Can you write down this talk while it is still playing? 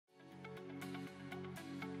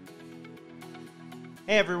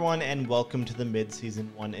Hey everyone, and welcome to the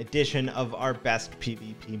mid-season 1 edition of our best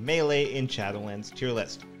PvP melee in Shadowlands tier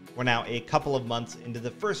list. We're now a couple of months into the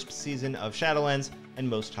first season of Shadowlands, and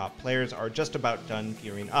most top players are just about done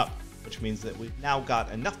gearing up, which means that we've now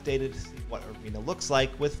got enough data to see what Arena looks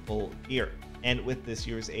like with full gear. And with this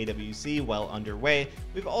year's AWC well underway,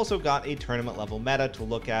 we've also got a tournament level meta to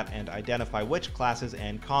look at and identify which classes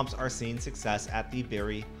and comps are seeing success at the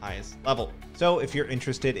very highest level. So if you're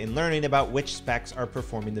interested in learning about which specs are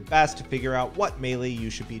performing the best to figure out what melee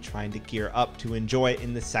you should be trying to gear up to enjoy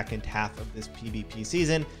in the second half of this PvP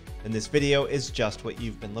season, then this video is just what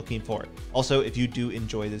you've been looking for. Also, if you do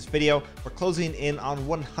enjoy this video, we're closing in on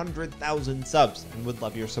 100,000 subs and would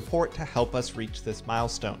love your support to help us reach this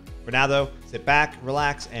milestone. For now though, sit back,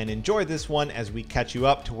 relax, and enjoy this one as we catch you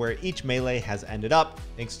up to where each melee has ended up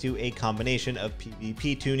thanks to a combination of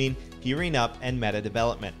PvP tuning, gearing up, and meta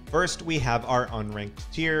development. First, we have our unranked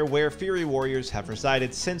tier where Fury Warriors have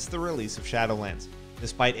resided since the release of Shadowlands.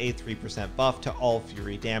 Despite a 3% buff to all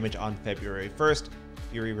Fury damage on February 1st,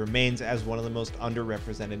 Fury remains as one of the most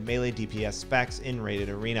underrepresented melee DPS specs in rated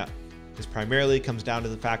arena. This primarily comes down to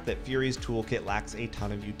the fact that Fury's toolkit lacks a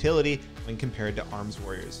ton of utility when compared to Arms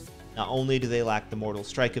Warriors. Not only do they lack the Mortal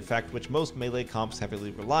Strike effect, which most melee comps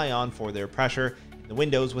heavily rely on for their pressure in the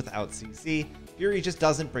windows without CC, Fury just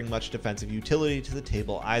doesn't bring much defensive utility to the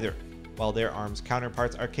table either, while their Arms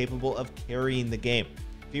counterparts are capable of carrying the game.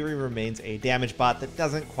 Fury remains a damage bot that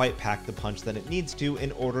doesn't quite pack the punch that it needs to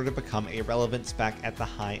in order to become a relevant spec at the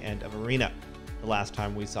high end of Arena. The last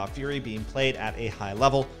time we saw Fury being played at a high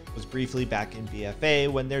level was briefly back in BFA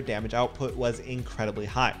when their damage output was incredibly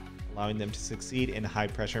high, allowing them to succeed in high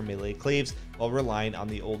pressure melee cleaves while relying on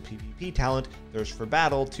the old PvP talent Thirst for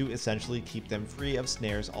Battle to essentially keep them free of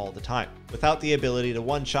snares all the time. Without the ability to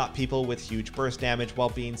one-shot people with huge burst damage while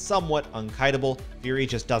being somewhat unkiteable, Fury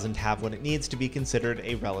just doesn't have what it needs to be considered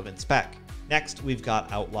a relevant spec. Next, we've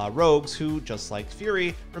got Outlaw Rogues who, just like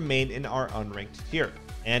Fury, remain in our unranked tier.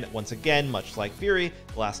 And once again, much like Fury,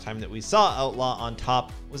 the last time that we saw Outlaw on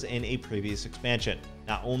top was in a previous expansion.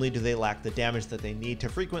 Not only do they lack the damage that they need to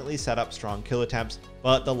frequently set up strong kill attempts,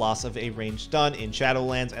 but the loss of a ranged stun in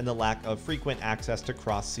Shadowlands and the lack of frequent access to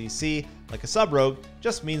cross CC, like a sub-rogue,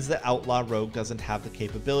 just means that Outlaw Rogue doesn't have the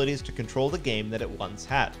capabilities to control the game that it once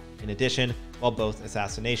had. In addition, while both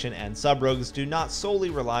assassination and sub-rogues do not solely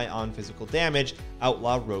rely on physical damage,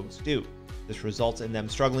 Outlaw Rogues do. This results in them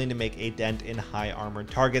struggling to make a dent in high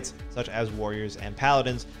armored targets, such as warriors and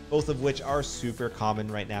paladins, both of which are super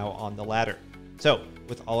common right now on the ladder. So,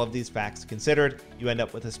 with all of these facts considered, you end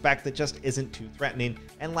up with a spec that just isn't too threatening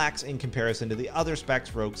and lacks in comparison to the other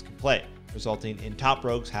specs rogues can play, resulting in top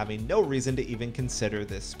rogues having no reason to even consider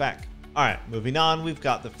this spec. Alright, moving on, we've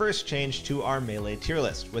got the first change to our melee tier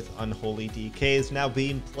list, with Unholy DKs now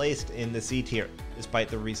being placed in the C tier, despite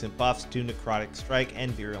the recent buffs to Necrotic Strike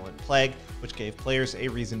and Virulent Plague, which gave players a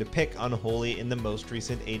reason to pick Unholy in the most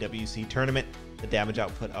recent AWC tournament. The damage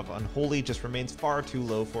output of Unholy just remains far too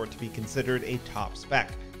low for it to be considered a top spec.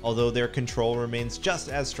 Although their control remains just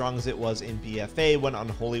as strong as it was in BFA when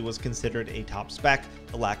Unholy was considered a top spec,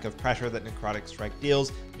 the lack of pressure that Necrotic Strike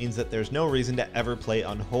deals means that there's no reason to ever play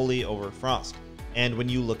Unholy over Frost. And when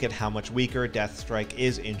you look at how much weaker Death Strike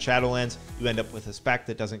is in Shadowlands, you end up with a spec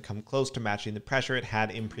that doesn't come close to matching the pressure it had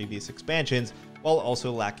in previous expansions, while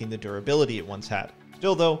also lacking the durability it once had.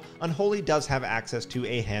 Still though, Unholy does have access to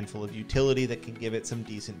a handful of utility that can give it some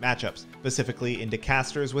decent matchups, specifically into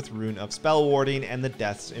casters with Rune of Spell Warding and the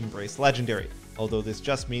Death's Embrace legendary. Although this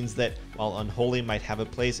just means that while Unholy might have a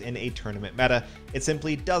place in a tournament meta, it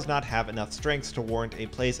simply does not have enough strengths to warrant a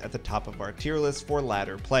place at the top of our tier list for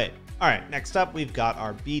ladder play. Alright, next up we've got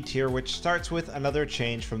our B tier, which starts with another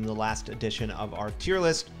change from the last edition of our tier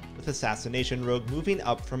list, with Assassination Rogue moving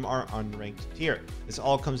up from our unranked tier. This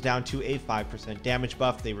all comes down to a 5% damage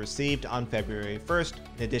buff they received on February 1st,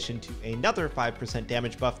 in addition to another 5%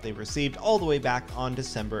 damage buff they received all the way back on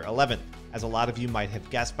December 11th. As a lot of you might have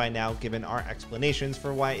guessed by now given our explanations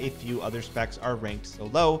for why a few other specs are ranked so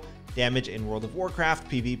low, damage in World of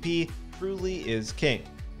Warcraft PvP truly is king.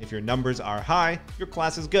 If your numbers are high, your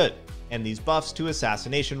class is good, and these buffs to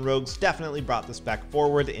Assassination Rogues definitely brought the spec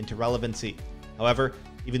forward into relevancy. However,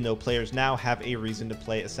 even though players now have a reason to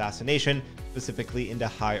play Assassination, specifically into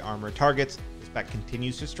high armor targets, the spec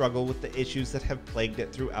continues to struggle with the issues that have plagued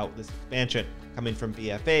it throughout this expansion. Coming from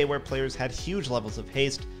BFA, where players had huge levels of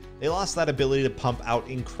haste, they lost that ability to pump out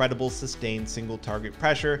incredible sustained single target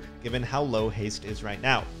pressure given how low haste is right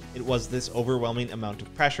now. It was this overwhelming amount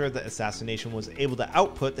of pressure that Assassination was able to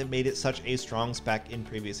output that made it such a strong spec in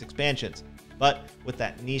previous expansions. But with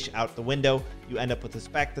that niche out the window, you end up with a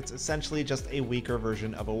spec that's essentially just a weaker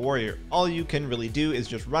version of a warrior. All you can really do is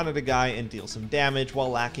just run at a guy and deal some damage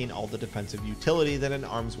while lacking all the defensive utility that an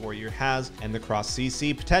arms warrior has and the cross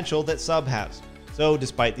CC potential that sub has. So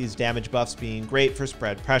despite these damage buffs being great for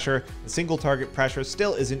spread pressure, the single target pressure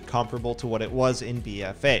still isn't comparable to what it was in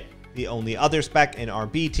BFA. The only other spec in our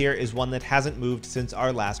B tier is one that hasn't moved since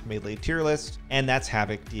our last melee tier list, and that's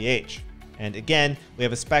Havoc DH. And again, we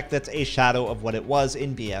have a spec that's a shadow of what it was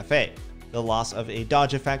in BFA. The loss of a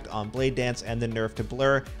dodge effect on Blade Dance and the nerf to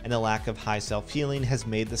Blur and the lack of high self-healing has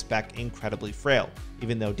made the spec incredibly frail.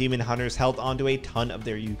 Even though Demon Hunters held onto a ton of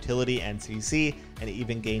their utility and CC, and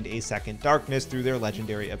even gained a second darkness through their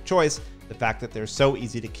legendary of choice, the fact that they're so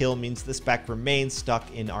easy to kill means the spec remains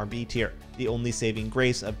stuck in our B tier. The only saving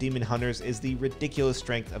grace of Demon Hunters is the ridiculous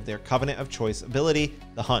strength of their Covenant of Choice ability,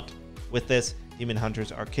 the Hunt. With this, Demon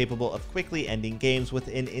Hunters are capable of quickly ending games with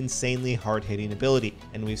an insanely hard-hitting ability,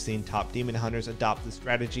 and we've seen top Demon Hunters adopt the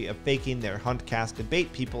strategy of faking their Hunt cast to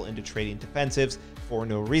bait people into trading defensives for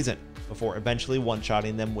no reason, before eventually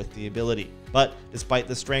one-shotting them with the ability. But despite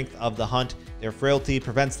the strength of the Hunt, their frailty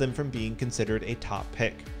prevents them from being considered a top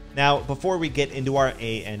pick. Now, before we get into our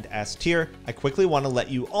A and S tier, I quickly want to let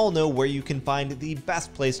you all know where you can find the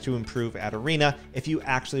best place to improve at Arena if you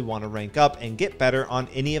actually want to rank up and get better on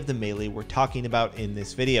any of the melee we're talking about in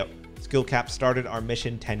this video. Skillcap started our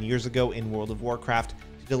mission 10 years ago in World of Warcraft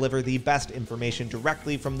to deliver the best information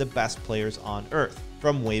directly from the best players on Earth.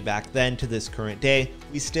 From way back then to this current day,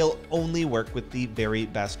 we still only work with the very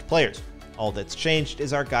best players. All that's changed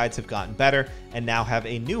is our guides have gotten better and now have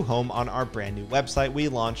a new home on our brand new website we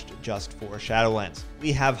launched just for Shadowlands.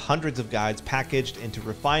 We have hundreds of guides packaged into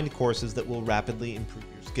refined courses that will rapidly improve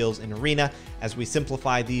your skills in Arena as we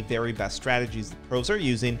simplify the very best strategies the pros are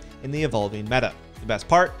using in the evolving meta. The best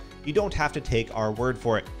part? You don't have to take our word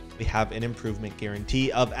for it. We have an improvement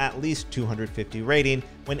guarantee of at least 250 rating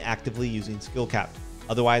when actively using Skillcap.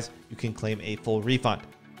 Otherwise, you can claim a full refund.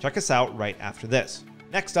 Check us out right after this.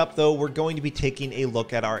 Next up though, we're going to be taking a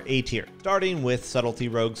look at our A tier, starting with Subtlety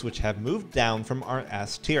Rogues, which have moved down from our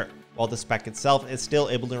S tier. While the spec itself is still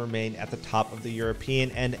able to remain at the top of the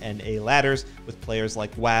European and NA ladders, with players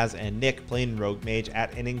like Waz and Nick playing Rogue Mage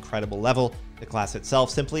at an incredible level, the class itself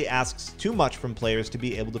simply asks too much from players to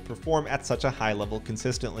be able to perform at such a high level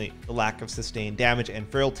consistently. The lack of sustained damage and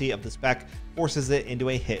frailty of the spec forces it into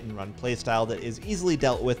a hit and run playstyle that is easily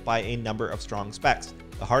dealt with by a number of strong specs,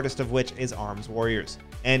 the hardest of which is Arms Warriors.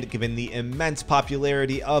 And given the immense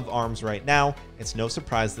popularity of Arms right now, it's no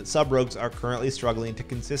surprise that sub-rogues are currently struggling to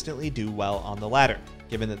consistently do well on the ladder,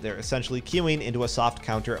 given that they're essentially queuing into a soft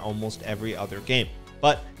counter almost every other game.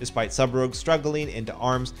 But despite sub-rogues struggling into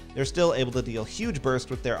Arms, they're still able to deal huge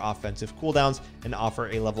bursts with their offensive cooldowns and offer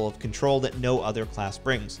a level of control that no other class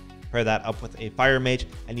brings. Pair that up with a Fire Mage,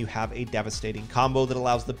 and you have a devastating combo that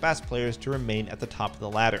allows the best players to remain at the top of the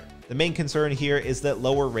ladder. The main concern here is that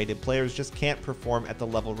lower rated players just can't perform at the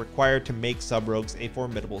level required to make sub-rogues a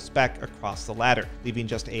formidable spec across the ladder, leaving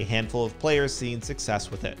just a handful of players seeing success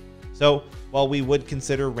with it. So, while we would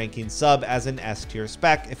consider ranking sub as an S tier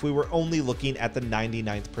spec if we were only looking at the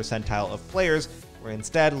 99th percentile of players, we're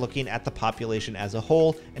instead looking at the population as a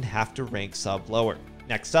whole and have to rank sub lower.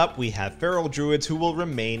 Next up, we have Feral Druids, who will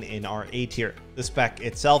remain in our A tier. The spec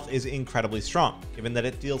itself is incredibly strong, given that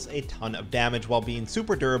it deals a ton of damage while being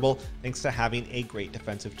super durable thanks to having a great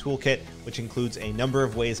defensive toolkit, which includes a number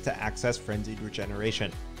of ways to access frenzied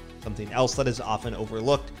regeneration. Something else that is often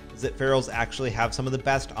overlooked is that Ferals actually have some of the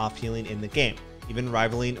best off-healing in the game, even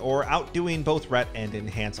rivaling or outdoing both Ret and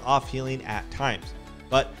Enhance off-healing at times.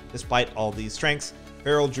 But despite all these strengths,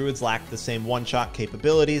 Feral Druids lack the same one-shot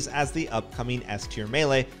capabilities as the upcoming S-tier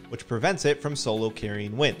melee, which prevents it from solo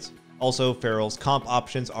carrying wins. Also, Feral's comp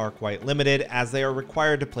options are quite limited, as they are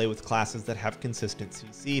required to play with classes that have consistent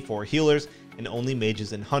CC for healers, and only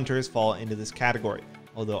mages and hunters fall into this category,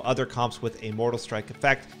 although other comps with a Mortal Strike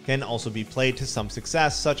effect can also be played to some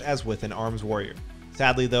success, such as with an Arms Warrior.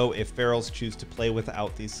 Sadly though, if Ferals choose to play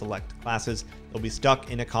without these select classes, they'll be stuck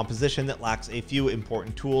in a composition that lacks a few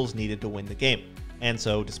important tools needed to win the game. And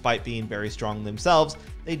so, despite being very strong themselves,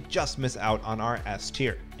 they just miss out on our S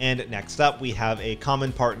tier. And next up, we have a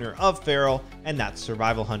common partner of Feral, and that's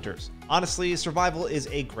Survival Hunters. Honestly, Survival is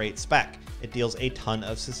a great spec. It deals a ton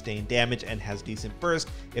of sustained damage and has decent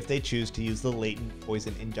burst if they choose to use the Latent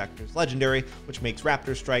Poison Injector's legendary, which makes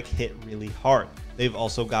Raptor Strike hit really hard. They've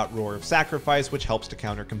also got Roar of Sacrifice, which helps to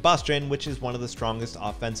counter Combustion, which is one of the strongest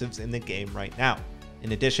offensives in the game right now.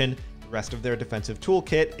 In addition, the rest of their defensive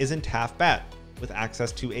toolkit isn't half bad. with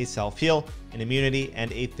access to a self-heal, an immunity,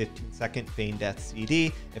 and a 15-second feign death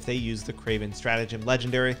CD if they use the Craven Stratagem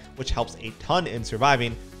legendary, which helps a ton in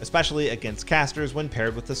surviving, especially against casters when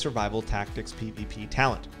paired with the Survival Tactics PvP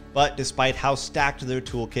talent. But despite how stacked their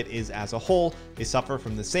toolkit is as a whole, they suffer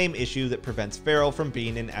from the same issue that prevents Feral from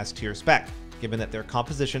being an S tier spec, given that their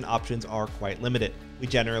composition options are quite limited. We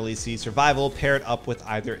generally see Survival paired up with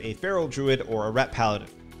either a Feral Druid or a Ret Paladin,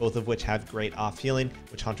 both of which have great off-healing,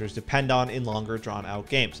 which hunters depend on in longer drawn-out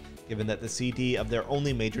games, given that the CD of their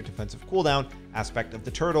only major defensive cooldown, Aspect of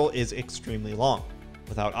the Turtle, is extremely long.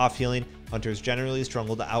 Without off-healing, hunters generally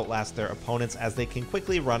struggle to outlast their opponents as they can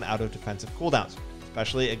quickly run out of defensive cooldowns,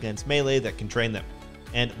 especially against melee that can drain them.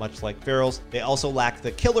 And much like Ferals, they also lack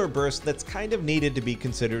the killer burst that's kind of needed to be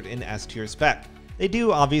considered an S tier spec. They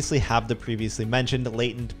do obviously have the previously mentioned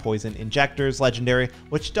latent poison injectors legendary,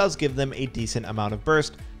 which does give them a decent amount of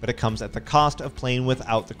burst, but it comes at the cost of playing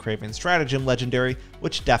without the Craven Stratagem legendary,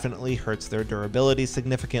 which definitely hurts their durability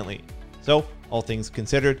significantly. So, all things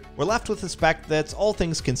considered, we're left with a spec that's, all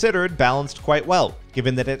things considered, balanced quite well,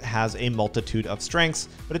 given that it has a multitude of strengths,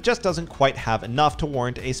 but it just doesn't quite have enough to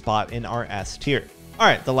warrant a spot in our S tier.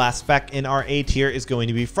 Alright, the last spec in our A tier is going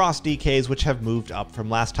to be Frost DKs, which have moved up from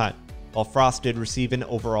last time. While Frost did receive an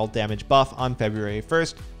overall damage buff on February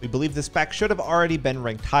 1st, we believe the spec should have already been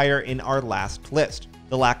ranked higher in our last list.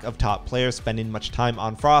 The lack of top players spending much time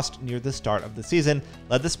on Frost near the start of the season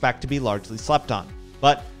led the spec to be largely slept on.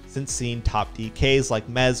 But since seeing top DKs like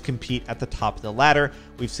Mez compete at the top of the ladder,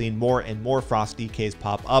 we've seen more and more Frost DKs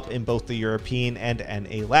pop up in both the European and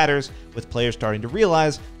NA ladders, with players starting to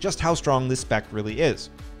realize just how strong this spec really is.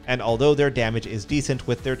 And although their damage is decent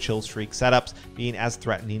with their Chill Streak setups being as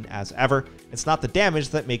threatening as ever, it's not the damage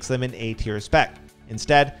that makes them an A tier spec.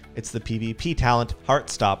 Instead, it's the PvP talent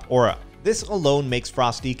Heartstop Aura. This alone makes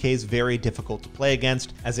Frost DKs very difficult to play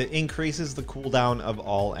against, as it increases the cooldown of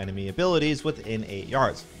all enemy abilities within 8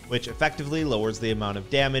 yards, which effectively lowers the amount of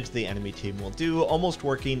damage the enemy team will do, almost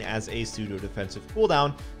working as a pseudo-defensive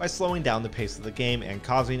cooldown by slowing down the pace of the game and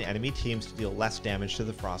causing enemy teams to deal less damage to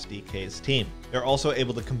the Frost DK's team. They're also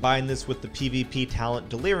able to combine this with the PvP talent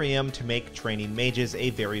Delirium to make training mages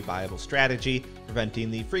a very viable strategy,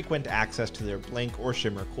 preventing the frequent access to their Blink or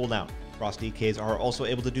Shimmer cooldown. Frost DKs are also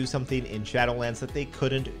able to do something in Shadowlands that they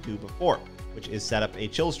couldn't do before, which is set up a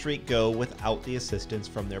Chill Streak go without the assistance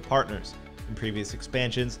from their partners. In previous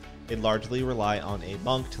expansions, they'd largely rely on a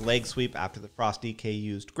monk to leg sweep after the Frost DK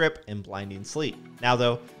used Grip and Blinding Sleep. Now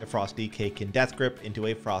though, a Frost DK can Death Grip into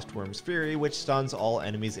a Frostworm's Fury, which stuns all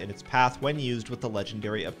enemies in its path when used with the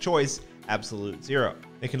legendary of choice, Absolute Zero.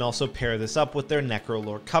 They can also pair this up with their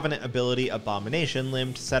Necrolord Covenant ability Abomination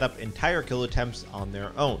Limb to set up entire kill attempts on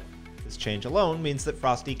their own. This change alone means that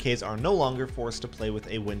Frost DKs are no longer forced to play with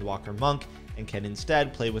a Windwalker monk and can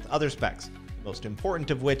instead play with other specs, the most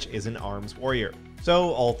important of which is an Arms Warrior. So,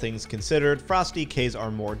 all things considered, Frost DKs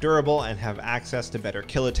are more durable and have access to better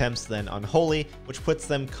kill attempts than Unholy, which puts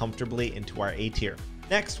them comfortably into our A tier.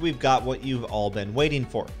 Next, we've got what you've all been waiting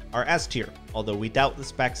for, our S tier, although we doubt the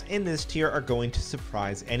specs in this tier are going to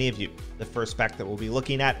surprise any of you. The first spec that we'll be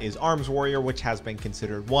looking at is Arms Warrior, which has been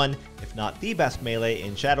considered one, if not the best melee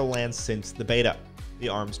in Shadowlands since the beta. The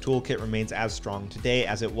Arms toolkit remains as strong today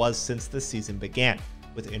as it was since the season began,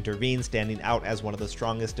 with Intervene standing out as one of the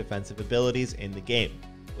strongest defensive abilities in the game.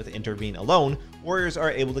 With Intervene alone, warriors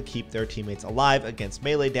are able to keep their teammates alive against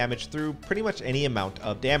melee damage through pretty much any amount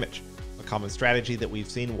of damage. A common strategy that we've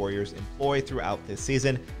seen warriors employ throughout this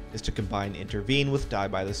season is to combine Intervene with Die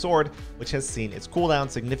by the Sword, which has seen its cooldown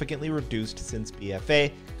significantly reduced since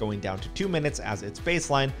BFA, going down to 2 minutes as its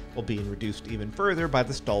baseline, while being reduced even further by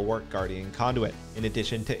the Stalwart Guardian Conduit. In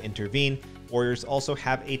addition to Intervene, warriors also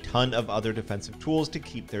have a ton of other defensive tools to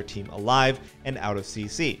keep their team alive and out of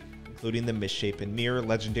CC, including the Misshapen Mirror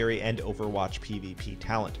legendary and Overwatch PvP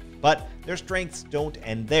talent. But their strengths don't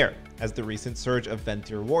end there, as the recent surge of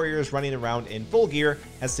Venthyr warriors running around in full gear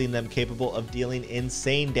has seen them capable of dealing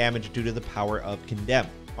insane damage due to the power of Condemn.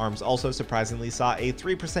 Arms also surprisingly saw a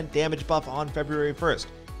 3% damage buff on February 1st,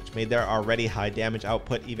 which made their already high damage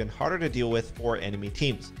output even harder to deal with for enemy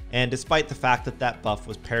teams. And despite the fact that that buff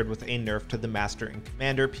was paired with a nerf to the Master and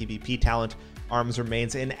Commander PvP talent, Arms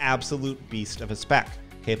remains an absolute beast of a spec,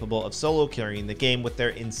 capable of solo carrying the game with their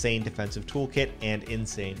insane defensive toolkit and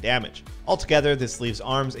insane damage. Altogether, this leaves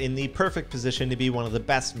Arms in the perfect position to be one of the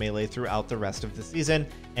best melee throughout the rest of the season,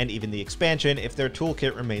 and even the expansion if their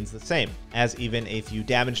toolkit remains the same, as even a few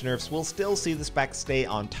damage nerfs will still see the spec stay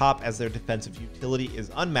on top as their defensive utility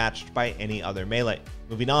is unmatched by any other melee.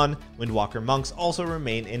 Moving on, Windwalker monks also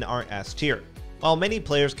remain in our S tier. While many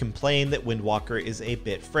players complain that Windwalker is a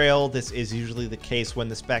bit frail, this is usually the case when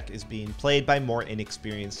the spec is being played by more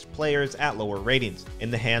inexperienced players at lower ratings. In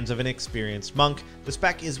the hands of an experienced monk, the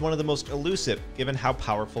spec is one of the most elusive given how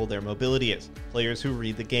powerful their mobility is. Players who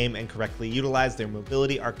read the game and correctly utilize their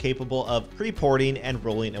mobility are capable of pre-porting and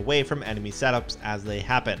rolling away from enemy setups as they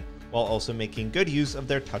happen, while also making good use of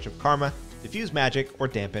their touch of karma, diffuse magic or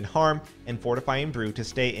dampen harm, and fortifying brew to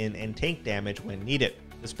stay in and tank damage when needed.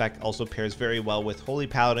 The spec also pairs very well with holy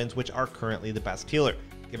paladins, which are currently the best healer,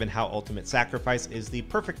 given how ultimate sacrifice is the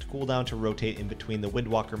perfect cooldown to rotate in between the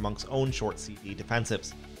Windwalker monk's own short CD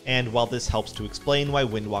defensives. And while this helps to explain why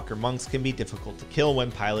Windwalker monks can be difficult to kill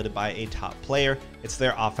when piloted by a top player, it's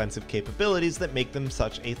their offensive capabilities that make them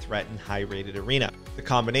such a threat in high-rated arena. The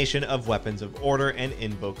combination of Weapons of Order and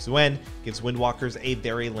Invoke Zuen gives Windwalkers a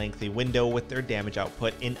very lengthy window with their damage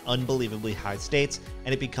output in unbelievably high states,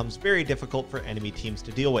 and it becomes very difficult for enemy teams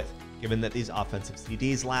to deal with, given that these offensive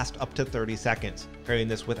CDs last up to 30 seconds. Pairing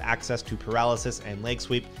this with access to paralysis and leg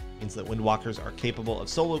sweep means that Windwalkers are capable of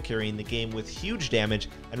solo carrying the game with huge damage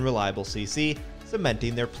and reliable CC,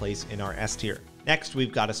 cementing their place in our S tier. Next,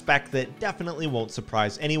 we've got a spec that definitely won't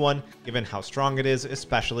surprise anyone, given how strong it is,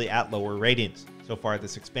 especially at lower ratings. So far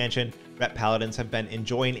this expansion, Ret Paladins have been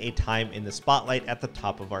enjoying a time in the spotlight at the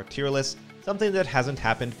top of our tier list, something that hasn't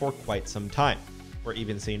happened for quite some time. We're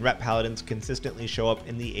even seeing Ret Paladins consistently show up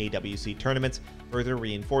in the AWC tournaments, further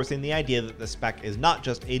reinforcing the idea that the spec is not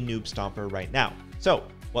just a noob stomper right now. So,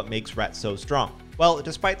 what makes Ret so strong? Well,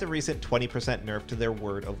 despite the recent 20% nerf to their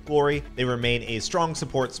Word of Glory, they remain a strong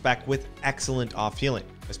support spec with excellent off-healing,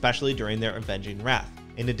 especially during their Avenging Wrath.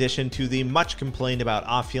 In addition to the much complained about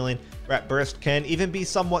off-healing, Ret Burst can even be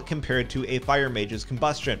somewhat compared to a Fire Mage's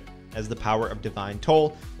Combustion, as the power of Divine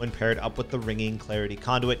Toll, when paired up with the Ringing Clarity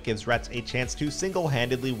Conduit, gives Rets a chance to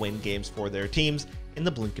single-handedly win games for their teams in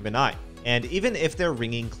the blink of an eye. And even if their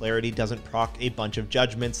Ringing Clarity doesn't proc a bunch of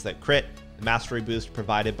judgments that crit, the mastery boost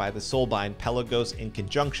provided by the Soulbind Pelagos in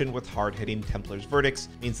conjunction with hard-hitting Templar's Verdicts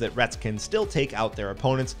means that Rets can still take out their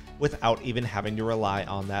opponents without even having to rely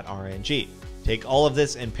on that RNG. Take all of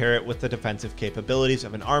this and pair it with the defensive capabilities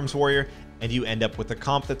of an Arms Warrior, and you end up with a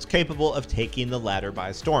comp that's capable of taking the ladder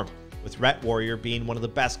by storm, with Ret Warrior being one of the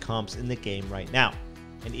best comps in the game right now.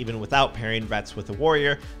 And even without pairing Rets with a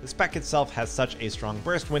Warrior, the spec itself has such a strong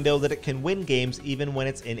burst window that it can win games even when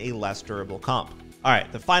it's in a less durable comp.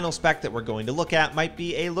 Alright, the final spec that we're going to look at might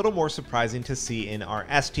be a little more surprising to see in our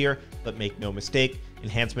S tier, but make no mistake,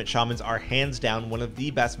 Enhancement Shamans are hands down one of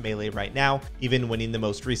the best melee right now, even winning the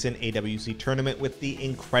most recent AWC tournament with the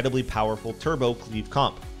incredibly powerful Turbo Cleave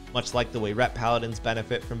comp. Much like the way Ret Paladins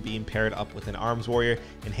benefit from being paired up with an Arms Warrior,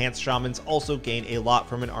 Enhanced Shamans also gain a lot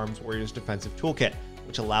from an Arms Warrior's defensive toolkit,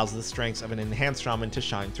 which allows the strengths of an Enhanced Shaman to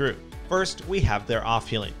shine through. First, we have their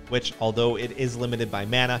off-healing, which, although it is limited by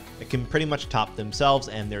mana, it can pretty much top themselves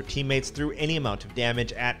and their teammates through any amount of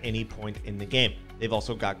damage at any point in the game. They've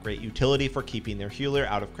also got great utility for keeping their healer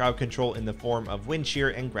out of crowd control in the form of Wind Shear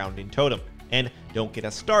and Grounding Totem. And don't get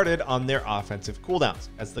us started on their offensive cooldowns,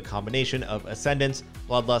 as the combination of Ascendance,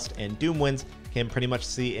 Bloodlust, and Doomwinds can pretty much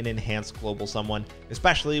see an enhanced global someone,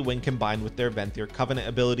 especially when combined with their Venthyr Covenant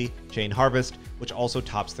ability, Chain Harvest, which also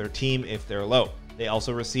tops their team if they're low. They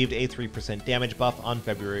also received a 3% damage buff on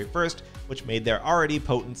February 1st, which made their already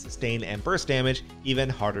potent sustain and burst damage even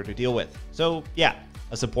harder to deal with. So yeah,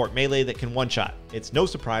 a support melee that can one-shot. It's no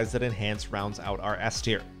surprise that Enhanced rounds out our S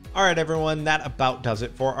tier. Alright everyone, that about does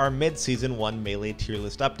it for our mid-season 1 melee tier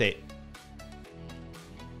list update.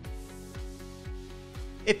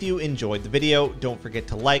 If you enjoyed the video, don't forget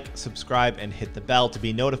to like, subscribe, and hit the bell to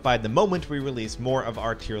be notified the moment we release more of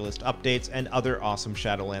our tier list updates and other awesome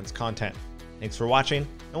Shadowlands content. Thanks for watching,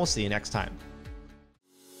 and we'll see you next time.